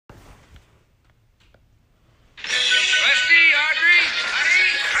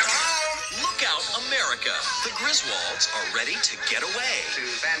Griswolds are ready to get away. To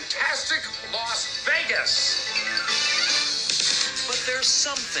fantastic Las Vegas. But there's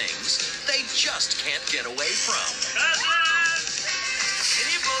some things they just can't get away from. Can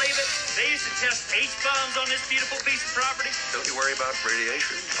you believe it? They used to test H-bombs on this beautiful piece of property. Don't you worry about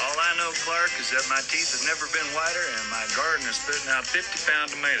radiation. All I know, Clark, is that my teeth have never been whiter and my garden is spitting out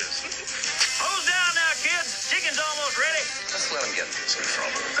 50-pound tomatoes. Hose down now, kids. Chicken's almost ready. Let's let him get into some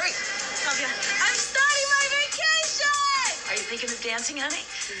trouble. Great. Okay. I'm starting my vacation! Are you thinking of dancing, honey?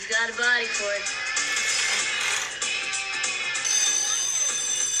 She's got a body for it.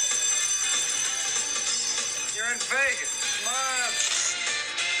 You're in Vegas. Come on.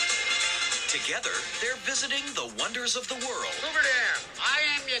 Together, they're visiting the wonders of the world. Hoover Dam, I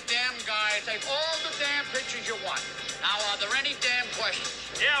am your damn guy. Take all the damn pictures you want. Now, are there any damn questions?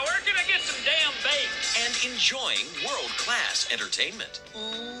 Yeah, where can I get some damn bait? And enjoying world-class entertainment.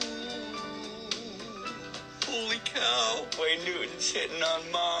 Holy cow. Boy, Newton's hitting on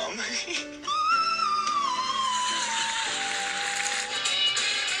Mom.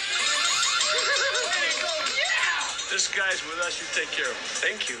 This guy's with us. You take care of him.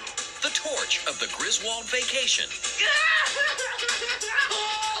 Thank you. The torch of the Griswold vacation 10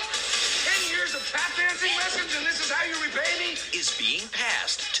 years of tap dancing lessons and this is how you repay me? is being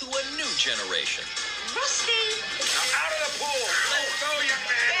passed to a new generation. Rusty! Now out of the pool. Let's go, young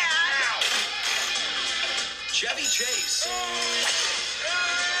man. Now. Chevy Chase,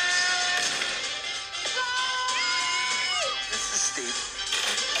 This is Steve.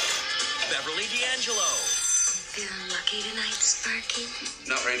 Beverly D'Angelo, Feeling lucky tonight, Sparky?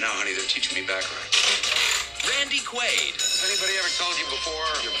 Not right now, honey. They're teaching me baccarat. Randy Quaid, Has anybody ever told you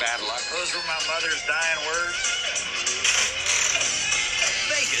before you're bad luck? Those were my mother's dying words.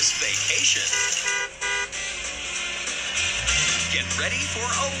 Vegas Vacation. Get ready for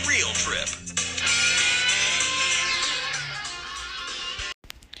a real trip.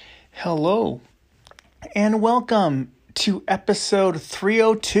 Hello, and welcome to episode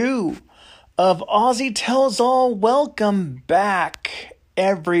 302 of Aussie Tells All. Welcome back,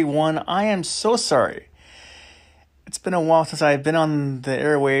 everyone. I am so sorry. It's been a while since I've been on the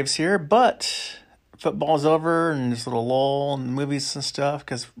airwaves here, but football's over and there's a little lull in movies and stuff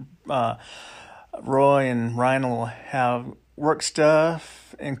because Roy and Ryan will have work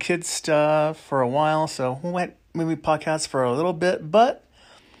stuff and kids stuff for a while, so we went movie podcasts for a little bit, but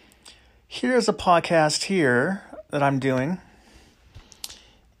here's a podcast here that I'm doing.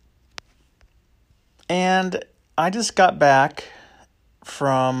 And I just got back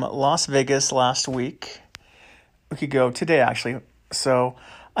from Las Vegas last week. We could go today, actually. So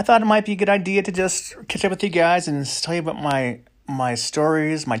I thought it might be a good idea to just catch up with you guys and tell you about my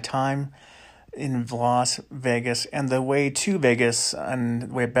stories, my time in Las Vegas, and the way to Vegas and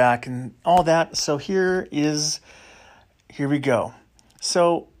the way back and all that. So here we go.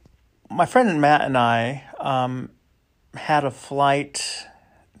 So my friend Matt and I had a flight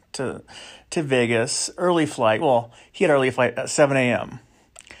to Vegas, early flight. Well, he had an early flight at 7 a.m.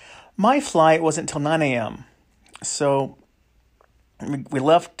 My flight wasn't until 9 a.m. So we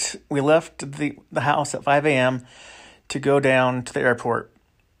left the house at 5 a.m. to go down to the airport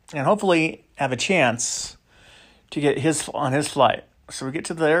and hopefully have a chance to get on his flight. So we get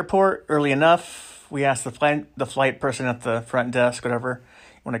to the airport early enough. We ask the flight person at the front desk, whatever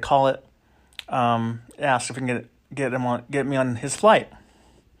you want to call it, ask if we can get me on his flight.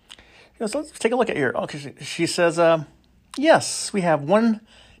 He goes, let's take a look at here. Okay, she says, yes, we have one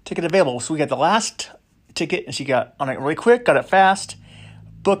ticket available. So we got the last ticket, and she got on it really quick, got it fast,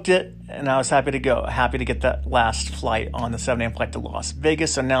 booked it, and I was happy to go. Happy to get that last flight on the 7 a.m. flight to Las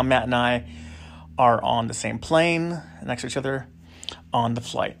Vegas. So now Matt and I are on the same plane next to each other on the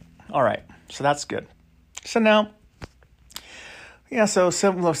flight. All right, so that's good. So now, so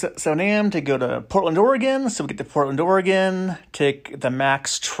 7 a.m. to go to Portland, Oregon. So we get to Portland, Oregon, take the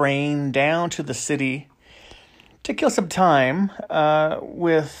MAX train down to the city to kill some time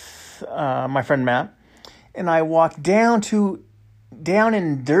with my friend Matt. And I walk down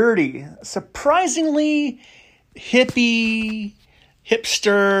and dirty, surprisingly hippie,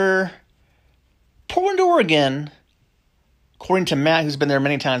 hipster, Portland, Oregon. According to Matt, who's been there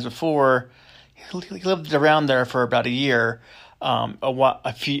many times before, he lived around there for about a year. A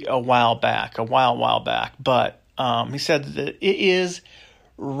while back. But he said that it is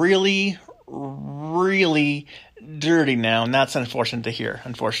really, really dirty now, and that's unfortunate to hear.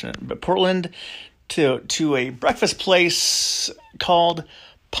 But Portland to a breakfast place called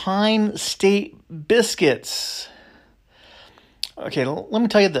Pine State Biscuits. Okay, let me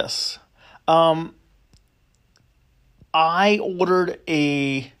tell you this. I ordered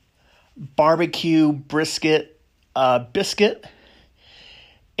a barbecue brisket biscuit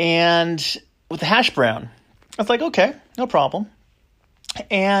and with a hash brown. I was like, okay, no problem.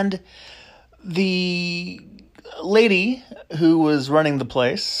 And the lady who was running the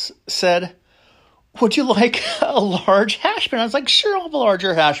place said, would you like a large hash brown? I was like, sure, I'll have a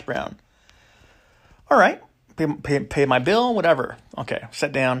larger hash brown. All right, pay my bill, whatever. Okay,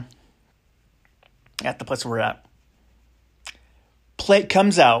 sit down at the place we're at. Plate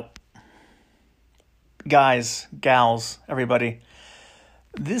comes out. Guys, gals, everybody.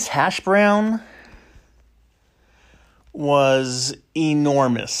 This hash brown was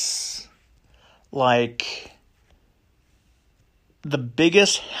enormous. Like the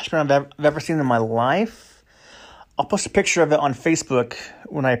biggest hash brown I've ever seen in my life. I'll post a picture of it on Facebook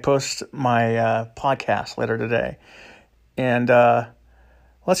when I post my podcast later today. And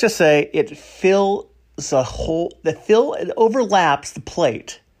let's just say it fills it overlaps the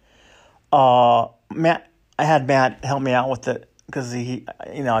plate. Matt, I had Matt help me out with it because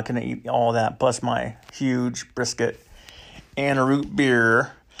I couldn't eat all that, plus my huge brisket and a root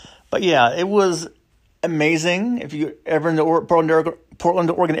beer. But yeah, it was amazing. If you're ever in the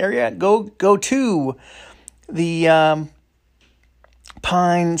Portland, Oregon area, go to the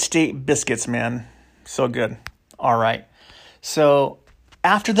Pine State Biscuits, man. So good. All right. So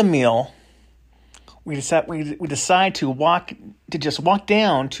after the meal, we decide to just walk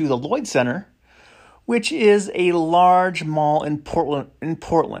down to the Lloyd Center, which is a large mall in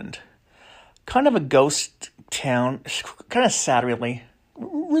Portland. Kind of a ghost town. Kind of sad, really.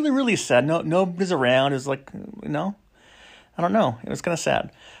 Really, really sad. Nobody's around. It's like, I don't know. It was kind of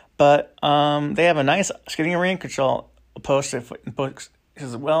sad. But they have a nice skating rink, which I'll post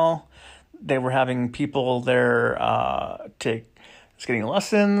as well. They were having people there take skating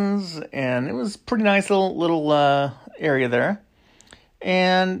lessons, and it was pretty nice little area there.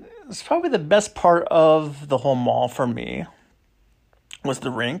 And it's probably the best part of the whole mall for me was the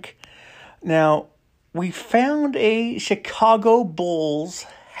rink. Now, we found a Chicago Bulls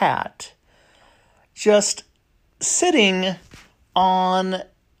hat just sitting on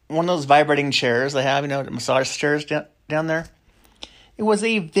one of those vibrating chairs they have, the massage chairs down there. It was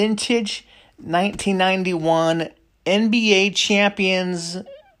a vintage 1991 NBA Champions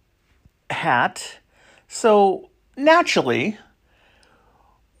hat. So, naturally,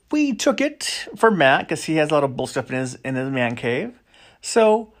 we took it for Matt because he has a lot of bull stuff in his man cave.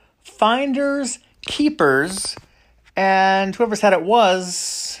 So, finders, keepers, and whoever's hat it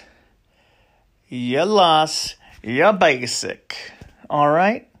was, you lost, you basic. All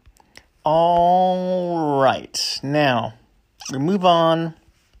right? All right. Now, we move on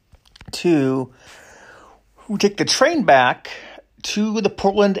to, we take the train back to the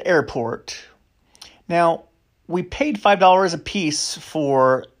Portland airport. Now, we paid $5 a piece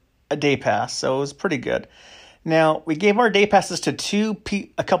for a day pass, so it was pretty good. Now, we gave our day passes to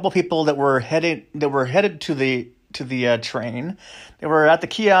a couple of people that were headed to the train. They were at the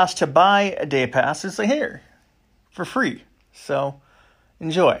kiosk to buy a day pass and say, here, for free. So,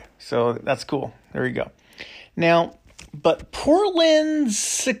 enjoy. So, that's cool. There you go. Now, but Portland's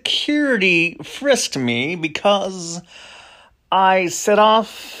security frisked me because I set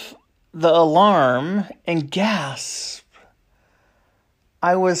off the alarm and gasp.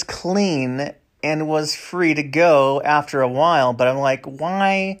 I was clean and was free to go after a while, but I'm like,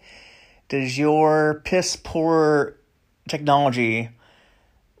 why does your piss poor technology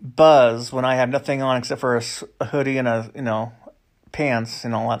buzz when I have nothing on except for a hoodie and a pants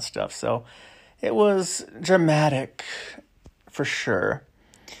and all that stuff? So it was dramatic for sure.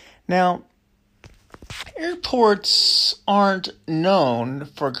 Now, airports aren't known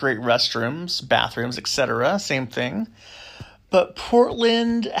for great restrooms, bathrooms, etc. Same thing. But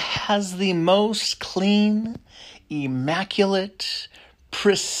Portland has the most clean, immaculate,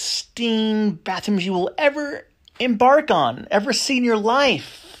 pristine bathrooms you will ever embark on, ever see in your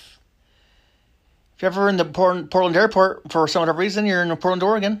life. If you're ever in the Portland airport for some other reason, you're in Portland,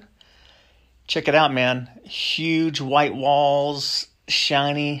 Oregon, check it out, man. Huge white walls,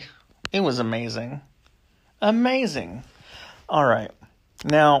 shiny. It was amazing. Amazing. All right.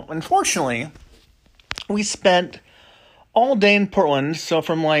 Now, unfortunately, we spent all day in Portland, so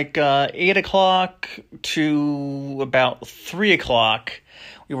from 8 o'clock to about 3 o'clock,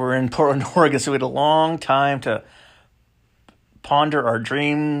 we were in Portland, Oregon, so we had a long time to ponder our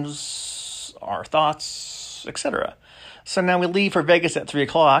dreams, our thoughts, etc. So now we leave for Vegas at 3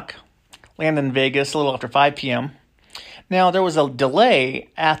 o'clock, land in Vegas a little after 5 p.m. Now, there was a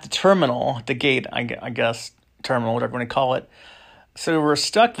delay at the terminal, the gate, I guess, terminal, whatever you want to call it. So we were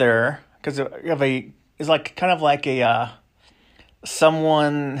stuck there because it's kind of like a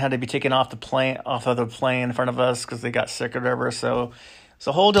someone had to be taken off the plane in front of us because they got sick or whatever. So it's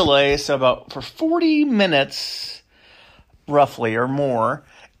a whole delay. So about for 40 minutes, roughly or more,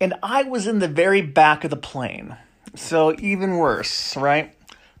 and I was in the very back of the plane. So even worse, right?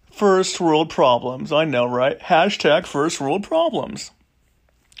 First world problems. I know, right? Hashtag first world problems.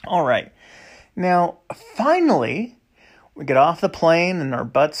 All right. Now, finally, we get off the plane and our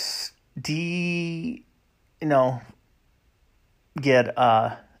butts get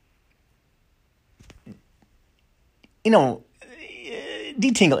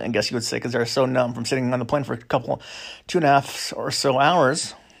detingling, I guess you would say, because they're so numb from sitting on the plane for 2.5 or so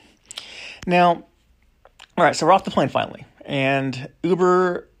hours. Now, all right, so we're off the plane finally, and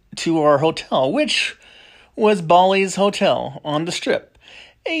Uber to our hotel, which was Bally's Hotel on the Strip.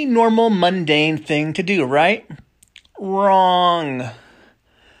 A normal, mundane thing to do, right? Wrong.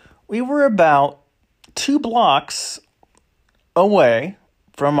 We were about 2 blocks away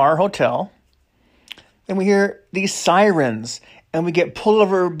from our hotel, and we hear these sirens, and we get pulled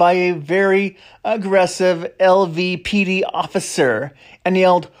over by a very aggressive LVPD officer, and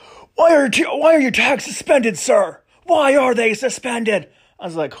yelled, Why are your tags suspended, sir? Why are they suspended? I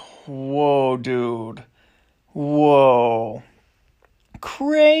was like, whoa, dude. Whoa.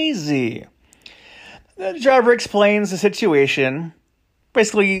 Crazy. The driver explains the situation.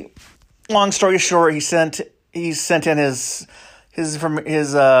 Basically, long story short, he sent in his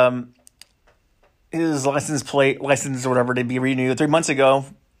license or whatever to be renewed 3 months ago.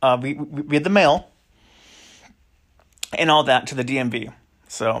 We had the mail and all that to the DMV.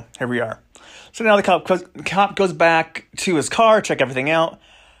 So here we are. So now the cop goes back to his car, check everything out.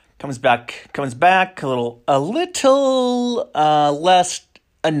 Comes back a little less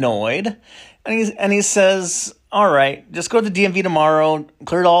annoyed, and he says, "All right, just go to the DMV tomorrow,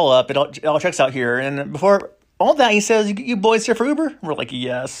 clear it all up. It all checks out here." And before all that, he says, "You boys here for Uber?" We're like,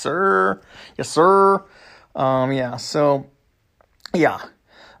 "Yes, sir. Yes, sir." Yeah. So, yeah.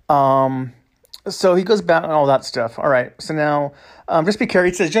 So he goes back and all that stuff. All right. So now, just be careful.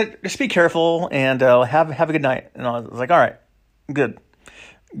 He says, "Just be careful and have a good night." And I was like, "All right, good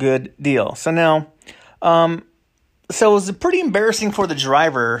deal." So now, so it was pretty embarrassing for the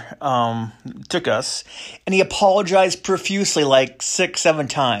driver. Took us, and he apologized profusely, like 6-7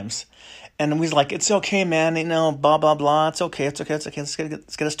 times. And we was like, "It's okay, man. Blah blah blah. It's okay. Let's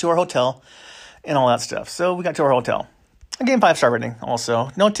get us to our hotel, and all that stuff." So we got to our hotel. I gave him 5-star rating. Also,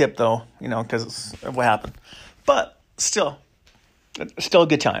 no tip though, because of what happened. But still a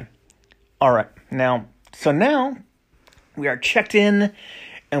good time. All right, now we are checked in,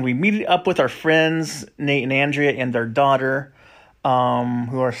 and we meet up with our friends Nate and Andrea and their daughter, who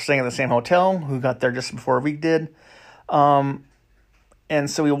are staying at the same hotel, who got there just before we did. And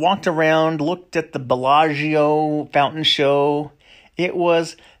so we walked around, looked at the Bellagio fountain show. It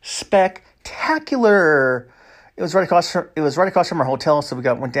was spectacular. It was right across from our hotel, so we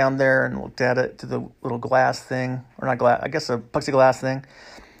went down there and looked at it, to the little glass thing, or not glass, I guess a plexiglass thing.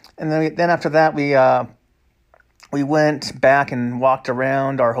 And then after that we went back and walked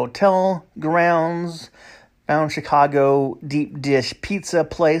around our hotel grounds, found Chicago deep dish pizza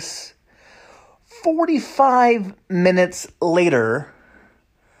place. 45 minutes later,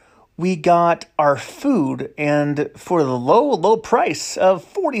 we got our food, and for the low price of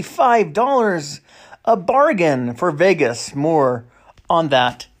 $45, a bargain for Vegas. More on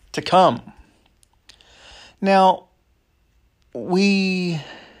that to come. Now, we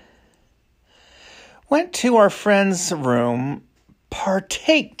went to our friend's room,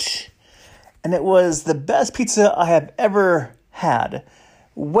 partaked, and it was the best pizza I have ever had.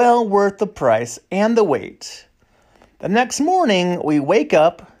 Well worth the price and the wait. The next morning, we wake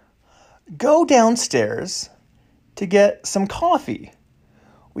up, go downstairs to get some coffee.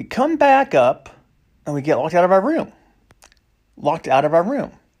 We come back up, and we get locked out of our room.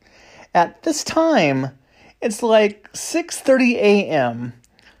 At this time, it's like 6:30 a.m.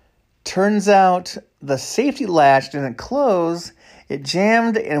 Turns out the safety latch didn't close. It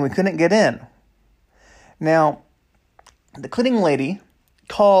jammed, and we couldn't get in. Now, the cleaning lady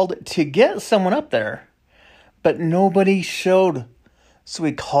called to get someone up there, but nobody showed. So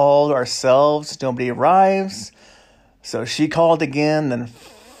we called ourselves. Nobody arrives. So she called again.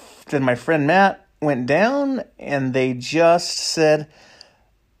 Then my friend Matt went down, and they just said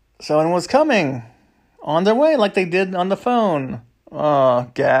someone was coming on their way, like they did on the phone. Oh,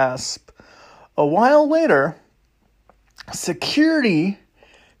 gasp. A while later, security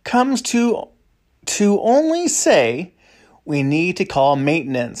comes to only say we need to call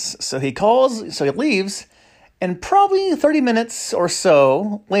maintenance. So he leaves, and probably 30 minutes or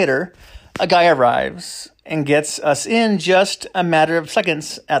so later, a guy arrives, and gets us in just a matter of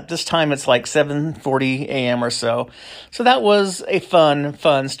seconds. At this time, it's like 7:40 a.m. or so. So that was a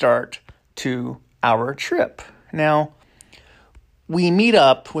fun start to our trip. Now, we meet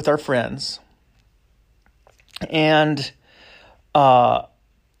up with our friends and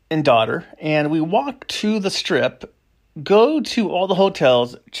daughter, and we walk to the Strip, go to all the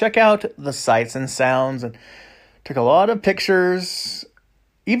hotels, check out the sights and sounds, and took a lot of pictures.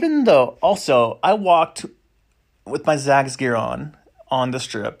 Even though, also, I walked with my Zags gear on the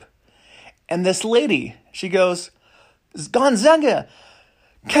Strip, and this lady, she goes, Gonzaga,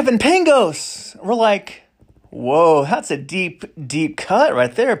 Kevin Pangos. We're like, whoa, that's a deep cut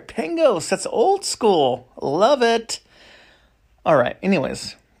right there. Pangos, that's old school. Love it. All right,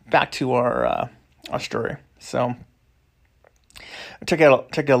 anyways, back to our story. So, I took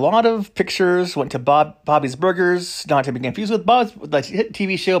a lot of pictures, went to Bobby's Burgers, not to be confused with the hit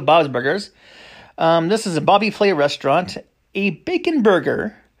TV show Bob's Burgers. This is a Bobby Flay restaurant. A bacon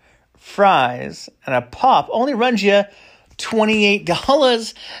burger, fries, and a pop only runs you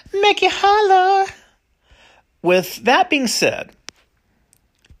 $28. Make you holla. With that being said,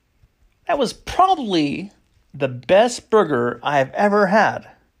 that was probably the best burger I've ever had.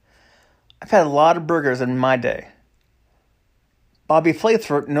 I've had a lot of burgers in my day. Bobby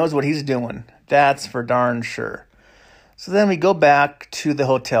Flaythroat knows what he's doing. That's for darn sure. So then we go back to the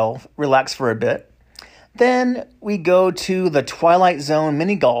hotel, relax for a bit. Then we go to the Twilight Zone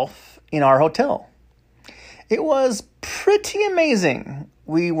mini golf in our hotel. It was pretty amazing.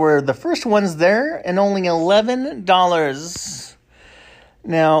 We were the first ones there and only $11.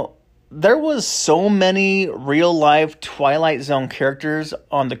 Now, there was so many real-life Twilight Zone characters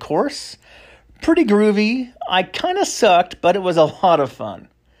on the course. Pretty groovy. I kind of sucked, but it was a lot of fun.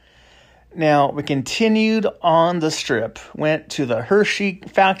 Now, we continued on the Strip. Went to the Hershey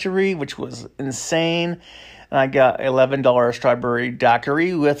factory, which was insane. And I got $11 strawberry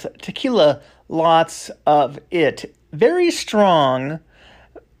daiquiri with tequila. Lots of it. Very strong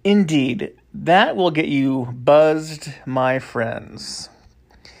indeed. That will get you buzzed, my friends.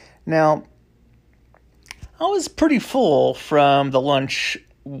 Now, I was pretty full from the lunch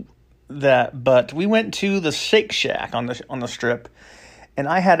but we went to the Shake Shack on the Strip, and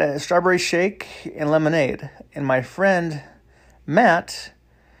I had a strawberry shake and lemonade. And my friend Matt,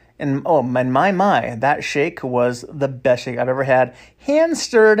 and my, that shake was the best shake I've ever had. Hand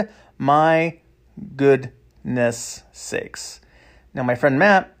stirred, my goodness sakes. Now my friend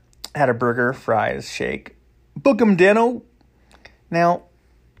Matt had a burger, fries, shake. Book 'em, Dano. Now,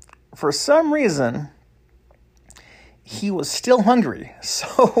 for some reason, he was still hungry.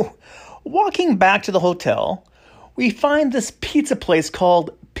 So, walking back to the hotel, we find this pizza place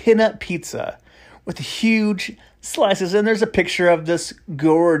called Pinup Pizza with huge slices, and there's a picture of this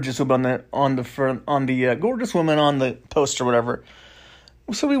gorgeous woman on the gorgeous woman on the poster, or whatever.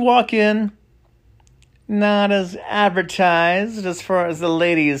 So we walk in, not as advertised as far as the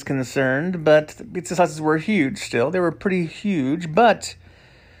lady is concerned, but the pizza slices were huge still. They were pretty huge, but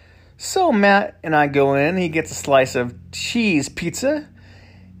so Matt and I go in. He gets a slice of cheese pizza.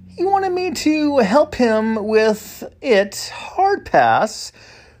 He wanted me to help him with it. Hard pass.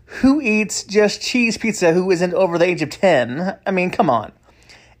 Who eats just cheese pizza who isn't over the age of 10? I mean, come on.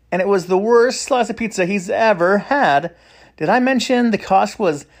 And it was the worst slice of pizza he's ever had. Did I mention the cost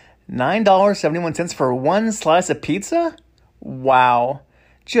was $9.71 for one slice of pizza? Wow.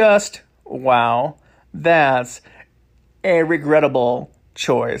 Just wow. That's a regrettable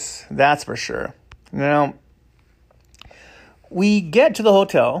choice, that's for sure. Now, we get to the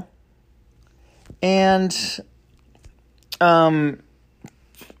hotel, and we're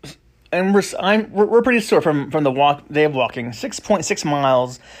pretty sore from the day of walking. 6.6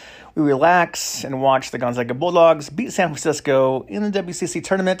 miles. We relax and watch the Gonzaga Bulldogs beat San Francisco in the WCC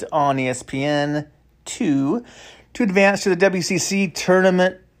tournament on ESPN 2 to advance to the WCC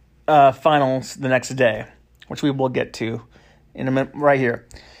tournament finals the next day, which we will get to in a minute right here.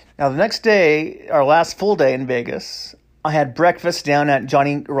 Now, the next day, our last full day in Vegas, I had breakfast down at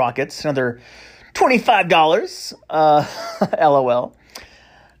Johnny Rockets, another $25, LOL.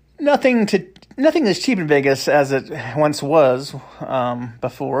 Nothing is cheap in Vegas as it once was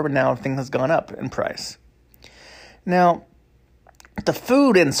before, but now everything has gone up in price. Now, the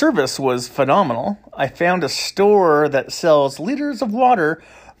food and service was phenomenal. I found a store that sells liters of water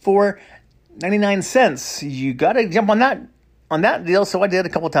for 99 cents. You got to jump on that deal, so I did a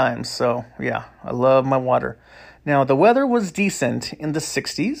couple times. So, yeah, I love my water. Now, the weather was decent in the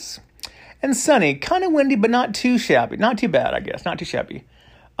 60s and sunny, kind of windy, but not too shabby. Not too bad, I guess. Not too shabby.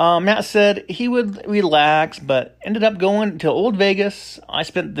 Matt said he would relax, but ended up going to Old Vegas. I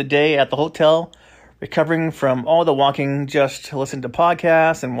spent the day at the hotel recovering from all the walking just to listen to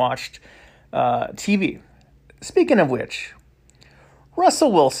podcasts and watched TV. Speaking of which,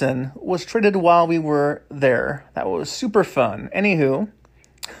 Russell Wilson was traded while we were there. That was super fun. Anywho,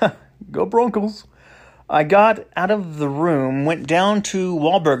 go Broncos. I got out of the room, went down to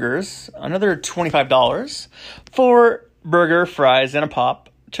Wahlburgers, another $25 for burger, fries, and a pop.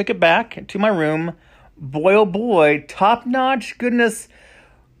 Took it back to my room. Boy, oh boy, top-notch goodness.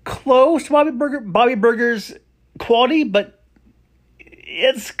 Close to Bobby Burger's quality, but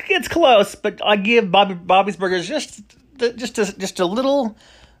it's close. But I give Bobby's Burgers just a little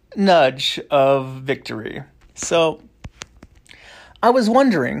nudge of victory. So I was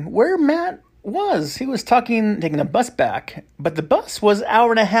wondering where Matt was. He was taking a bus back, but the bus was an hour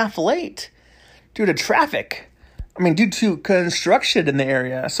and a half late due to traffic. Due to construction in the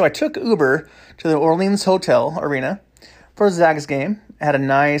area. So I took Uber to the Orleans Hotel Arena for a Zags game. I had a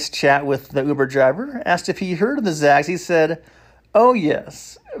nice chat with the Uber driver. Asked if he heard of the Zags. He said, "Oh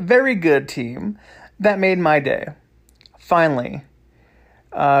yes, very good team." That made my day. Finally,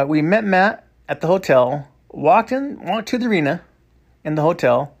 we met Matt at the hotel, walked to the arena in the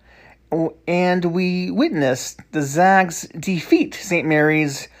hotel, and we witnessed the Zags defeat St.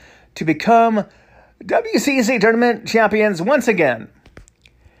 Mary's to become WCC tournament champions once again.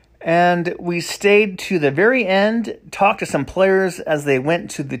 And we stayed to the very end, talked to some players as they went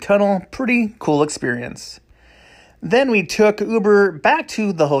to the tunnel. Pretty cool experience. Then we took Uber back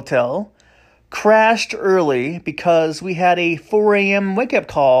to the hotel, crashed early because we had a 4 a.m. wake-up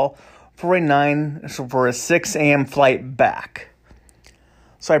call for a 6 a.m. flight back.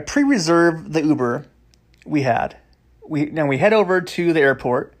 So I pre-reserved the Uber we had. We head over to the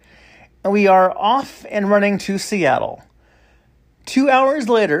airport, and we are off and running to Seattle. 2 hours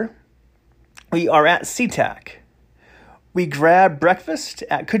later, we are at SeaTac. We grabbed breakfast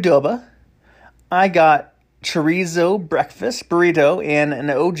at Qdoba. I got chorizo breakfast, burrito, and an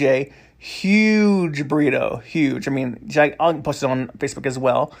OJ. Huge burrito. Huge. I'll post it on Facebook as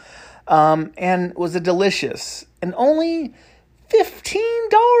well. And was it delicious. And only $15.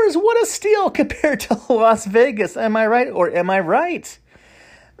 What a steal compared to Las Vegas. Am I right? Or am I right?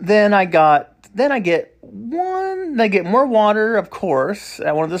 Then I get more water, of course,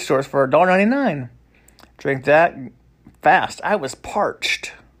 at one of the stores for $1.99. Drank that fast. I was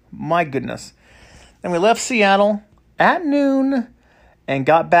parched. My goodness. Then we left Seattle at noon and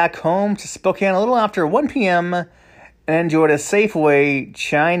got back home to Spokane a little after 1 p.m. and enjoyed a Safeway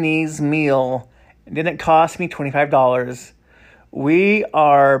Chinese meal. It didn't cost me $25. We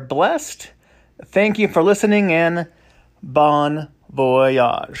are blessed. Thank you for listening, and bon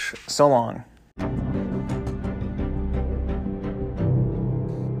voyage. So long.